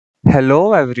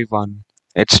Hello everyone,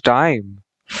 it's time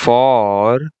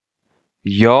for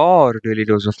your daily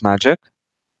dose of magic.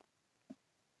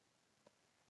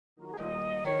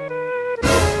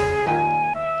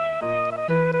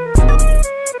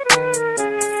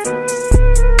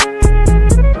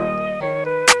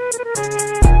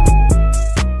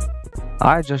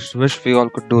 I just wish we all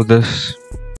could do this.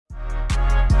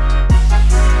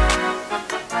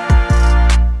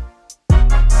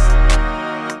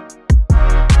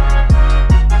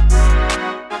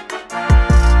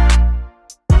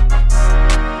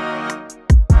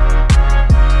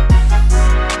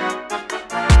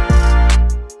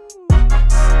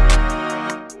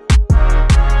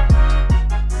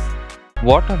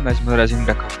 What a mesmerizing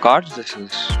deck of cards this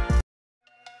is.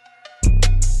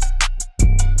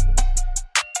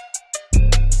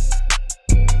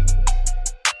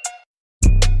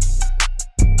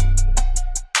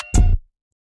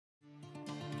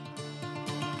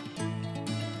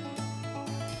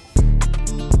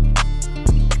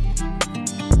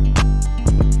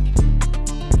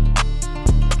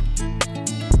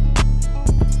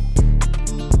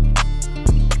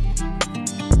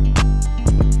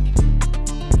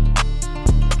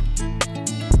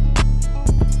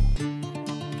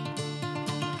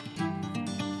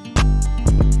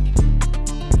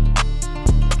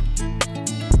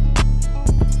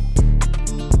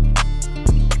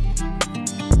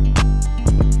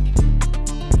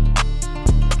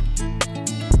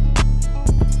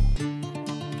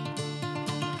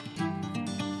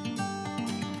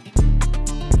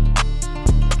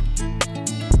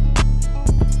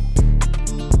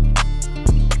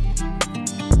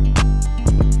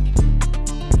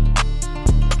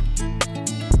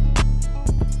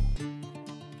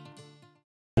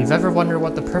 If you've ever wondered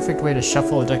what the perfect way to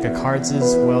shuffle a deck of cards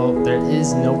is, well, there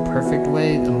is no perfect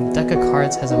way. A deck of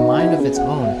cards has a mind of its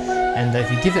own, and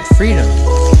if you give it freedom,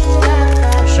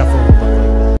 the shuffle will look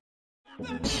like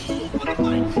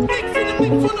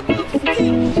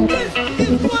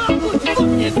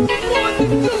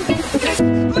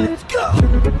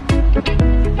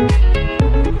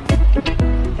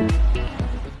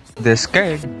that. This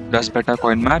kid does better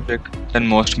coin magic than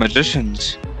most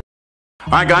magicians.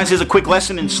 Alright guys, here's a quick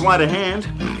lesson in sleight of hand.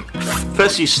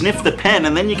 First you sniff the pen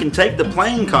and then you can take the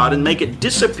playing card and make it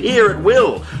disappear at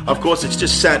will. Of course it's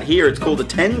just sat here, it's called a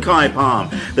Tenkai palm.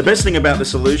 The best thing about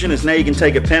this illusion is now you can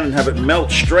take a pen and have it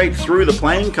melt straight through the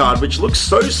playing card, which looks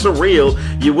so surreal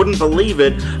you wouldn't believe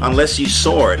it unless you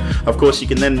saw it. Of course you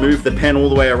can then move the pen all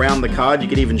the way around the card, you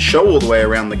can even show all the way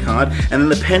around the card, and then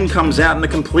the pen comes out in a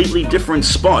completely different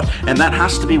spot, and that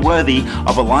has to be worthy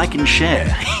of a like and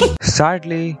share.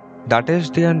 Sadly, that is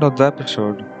the end of the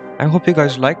episode. I hope you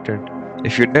guys liked it.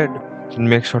 If you did, then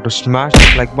make sure to smash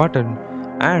that like button,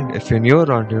 and if you're new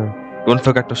around here, don't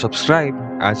forget to subscribe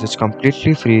as it's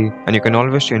completely free and you can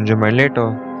always change your mind later.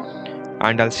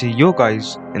 And I'll see you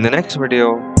guys in the next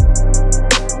video.